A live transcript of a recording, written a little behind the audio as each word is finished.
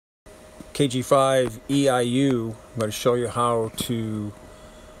KG5 EIU. I'm going to show you how to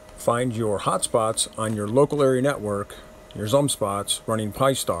find your hotspots on your local area network, your ZUMspots running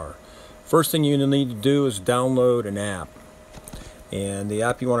Pi-Star. First thing you need to do is download an app. And the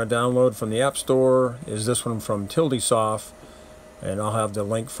app you want to download from the App Store is this one from Tildesoft, and I'll have the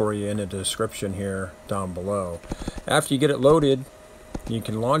link for you in the description here down below. After you get it loaded, you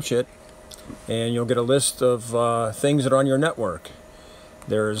can launch it, and you'll get a list of things that are on your network.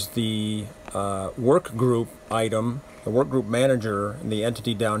 There's the work group item, the work group manager, and the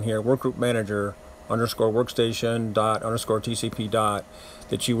entity down here, work group manager _workstation dot _TCP dot,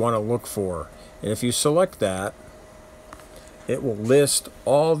 that you want to look for. And if you select that, it will list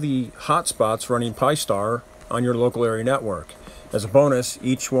all the hotspots running Pi-Star on your local area network. As a bonus,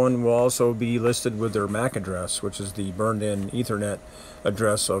 each one will also be listed with their MAC address, which is the burned-in Ethernet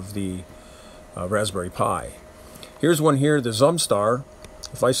address of the Raspberry Pi. Here's one here, the ZUMstar.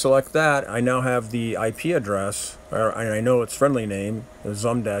 If I select that, I now have the IP address, and I know its friendly name, the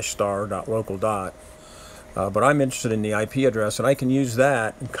zum-star.local. But I'm interested in the IP address, and I can use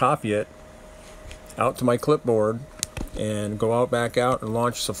that and copy it out to my clipboard and go back out and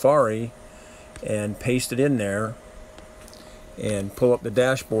launch Safari and paste it in there and pull up the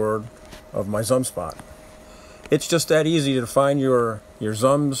dashboard of my ZUMspot. It's just that easy to find your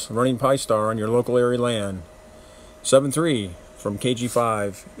ZUMs running Pi-Star on your local area LAN. 7.3 from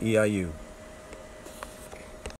KG5 EIU.